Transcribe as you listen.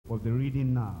for the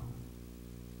reading now.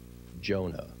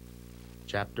 Jonah.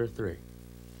 Chapter 3.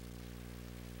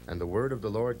 And the word of the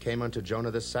Lord came unto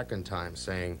Jonah the second time,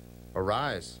 saying,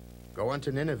 Arise, go unto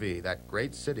Nineveh, that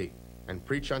great city, and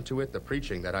preach unto it the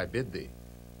preaching that I bid thee.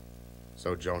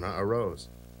 So Jonah arose,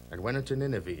 and went unto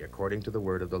Nineveh according to the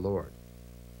word of the Lord.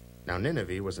 Now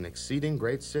Nineveh was an exceeding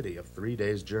great city of 3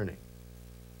 days' journey.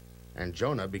 And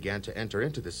Jonah began to enter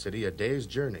into the city a day's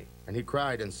journey, and he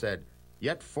cried and said,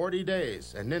 Yet 40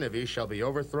 days, and Nineveh shall be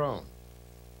overthrown.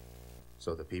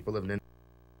 So the people of Nineveh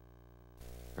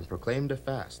and proclaimed a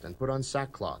fast, and put on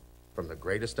sackcloth, from the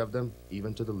greatest of them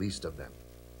even to the least of them.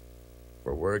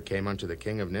 For word came unto the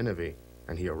king of Nineveh,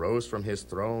 and he arose from his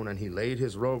throne, and he laid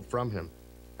his robe from him,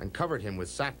 and covered him with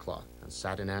sackcloth, and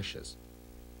sat in ashes.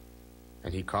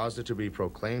 And he caused it to be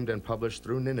proclaimed and published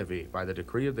through Nineveh by the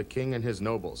decree of the king and his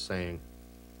nobles, saying,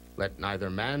 Let neither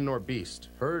man nor beast,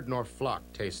 herd nor flock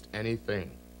taste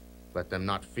anything. Let them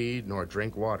not feed nor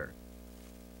drink water.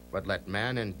 But let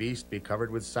man and beast be covered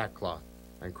with sackcloth,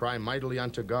 and cry mightily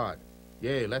unto God.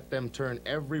 Yea, let them turn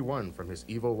every one from his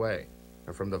evil way,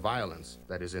 and from the violence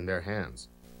that is in their hands.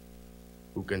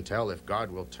 Who can tell if God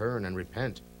will turn and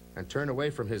repent, and turn away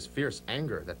from his fierce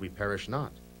anger, that we perish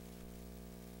not?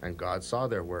 And God saw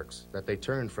their works, that they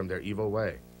turned from their evil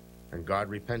way. And God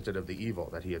repented of the evil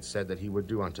that he had said that he would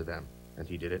do unto them, and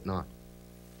he did it not.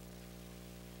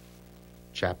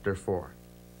 Chapter 4.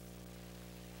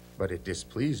 But it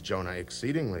displeased Jonah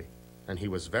exceedingly, and he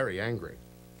was very angry.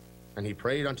 And he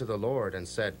prayed unto the Lord, and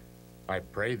said, I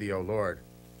pray thee, O Lord,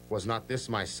 was not this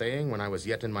my saying when I was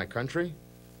yet in my country?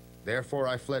 Therefore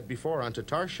I fled before unto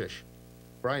Tarshish,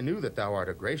 for I knew that thou art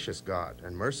a gracious God,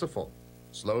 and merciful,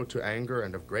 slow to anger,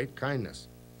 and of great kindness,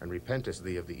 and repentest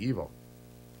thee of the evil.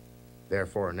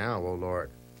 Therefore now, O Lord,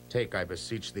 take, I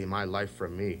beseech thee, my life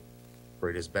from me, for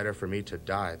it is better for me to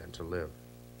die than to live.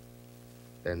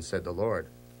 Then said the Lord,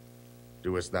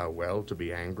 Doest thou well to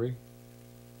be angry?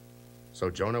 So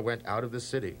Jonah went out of the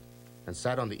city, and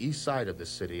sat on the east side of the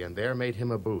city, and there made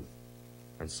him a booth,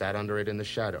 and sat under it in the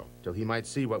shadow, till he might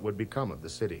see what would become of the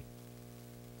city.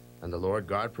 And the Lord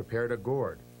God prepared a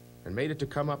gourd, and made it to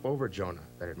come up over Jonah,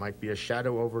 that it might be a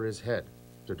shadow over his head,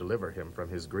 to deliver him from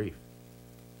his grief.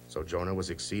 So Jonah was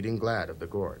exceeding glad of the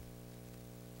gourd.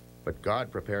 But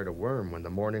God prepared a worm when the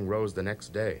morning rose the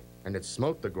next day, and it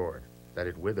smote the gourd, that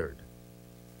it withered.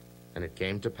 And it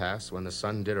came to pass, when the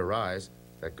sun did arise,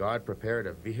 that God prepared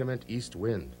a vehement east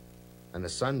wind, and the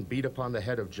sun beat upon the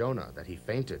head of Jonah, that he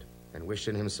fainted, and wished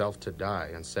in himself to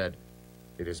die, and said,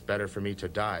 It is better for me to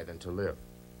die than to live.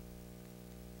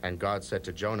 And God said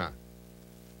to Jonah,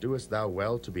 Doest thou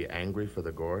well to be angry for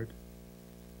the gourd?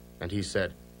 And he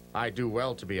said, I do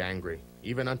well to be angry,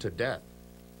 even unto death.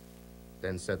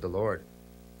 Then said the Lord,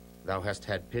 Thou hast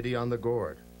had pity on the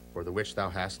gourd, for the which thou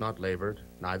hast not labored,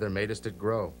 neither madest it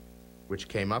grow, which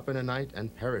came up in a night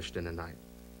and perished in a night.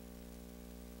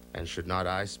 And should not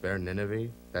I spare Nineveh,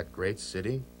 that great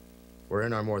city,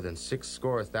 wherein are more than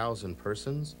 60,000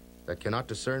 persons, that cannot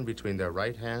discern between their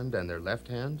right hand and their left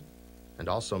hand, and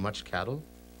also much cattle?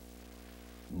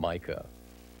 Micah.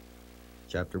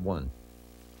 Chapter 1.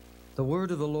 The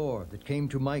word of the Lord that came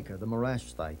to Micah the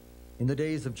Morashthite in the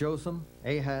days of Jotham,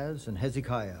 Ahaz, and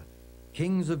Hezekiah,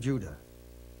 kings of Judah,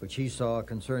 which he saw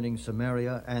concerning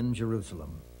Samaria and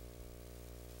Jerusalem.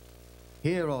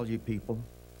 Hear, all ye people,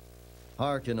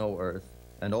 hearken, O earth,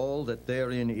 and all that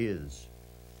therein is,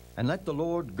 and let the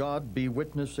Lord God be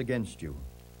witness against you,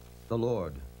 the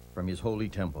Lord from his holy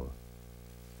temple.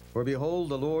 For behold,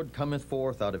 the Lord cometh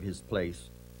forth out of his place,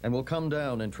 and will come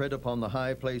down and tread upon the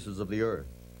high places of the earth,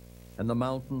 and the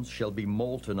mountains shall be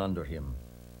molten under him,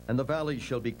 and the valleys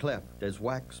shall be cleft as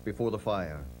wax before the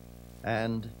fire,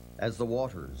 and as the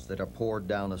waters that are poured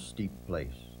down a steep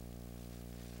place.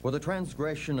 For the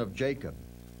transgression of Jacob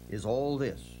is all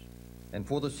this, and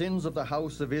for the sins of the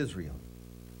house of Israel.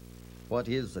 What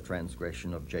is the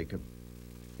transgression of Jacob?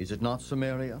 Is it not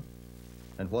Samaria?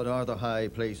 And what are the high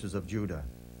places of Judah?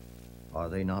 Are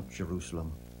they not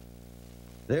Jerusalem?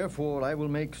 Therefore I will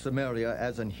make Samaria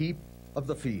as an heap of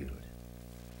the field,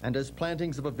 and as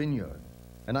plantings of a vineyard,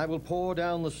 and I will pour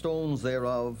down the stones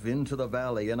thereof into the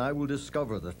valley, and I will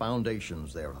discover the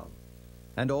foundations thereof.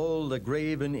 And all the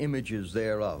graven images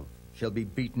thereof shall be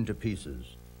beaten to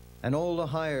pieces, and all the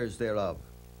hires thereof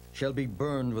shall be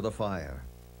burned with a fire,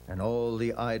 and all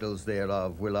the idols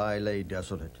thereof will I lay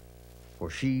desolate. For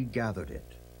she gathered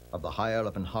it of the hire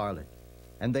of an harlot,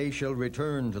 and they shall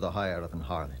return to the hire of an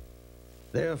harlot.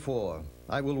 Therefore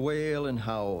I will wail and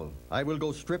howl, I will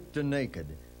go stripped and naked,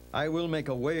 I will make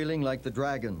a wailing like the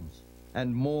dragons,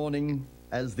 and mourning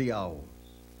as the owls.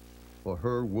 For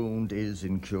her wound is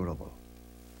incurable.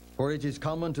 For it is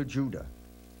come unto Judah,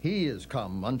 he is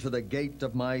come unto the gate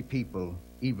of my people,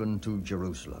 even to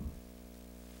Jerusalem.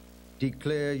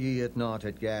 Declare ye it not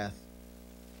at Gath,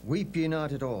 weep ye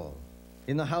not at all.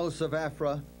 In the house of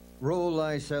Aphrah, roll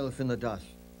thyself in the dust.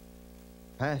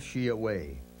 Pass ye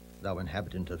away, thou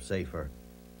inhabitant of Saphir,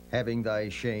 having thy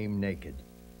shame naked.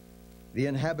 The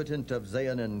inhabitant of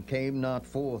Zaanannim came not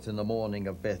forth in the morning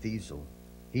of Beth Ezel.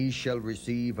 He shall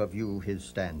receive of you his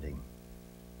standing.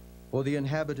 For the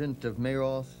inhabitant of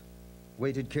Maroth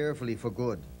waited carefully for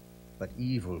good, but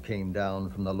evil came down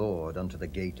from the Lord unto the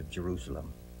gate of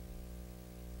Jerusalem.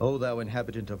 O thou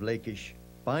inhabitant of Lachish,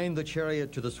 bind the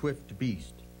chariot to the swift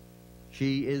beast.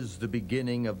 She is the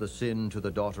beginning of the sin to the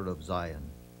daughter of Zion.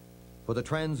 For the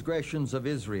transgressions of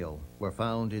Israel were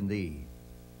found in thee.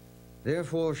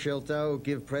 Therefore shalt thou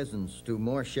give presents to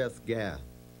Morsheth Gath.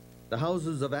 The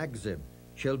houses of Akzib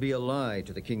shall be a lie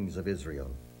to the kings of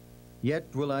Israel.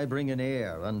 Yet will I bring an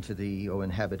heir unto thee, O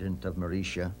inhabitant of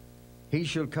Marisha. He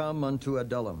shall come unto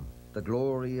Adullam, the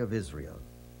glory of Israel.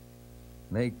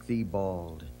 Make thee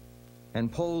bald,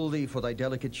 and poll thee for thy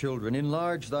delicate children.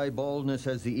 Enlarge thy baldness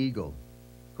as the eagle,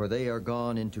 for they are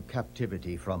gone into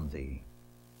captivity from thee.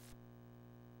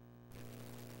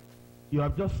 You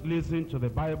have just listened to the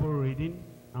Bible reading,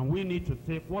 and we need to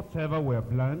take whatever we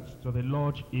have learned to the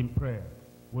Lord in prayer.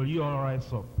 Will you all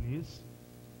rise up, please?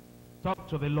 Talk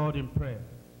to the Lord in prayer.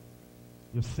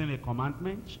 You've seen a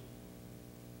commandment,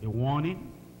 a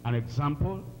warning, an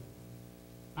example,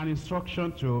 an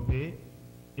instruction to obey,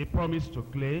 a promise to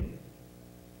claim.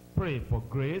 Pray for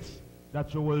grace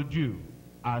that you will do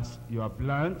as you have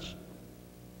learned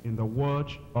in the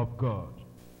Word of God.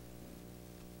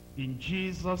 In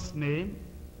Jesus' name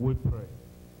we pray.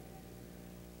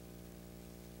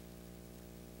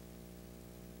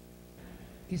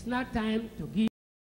 It's not time to give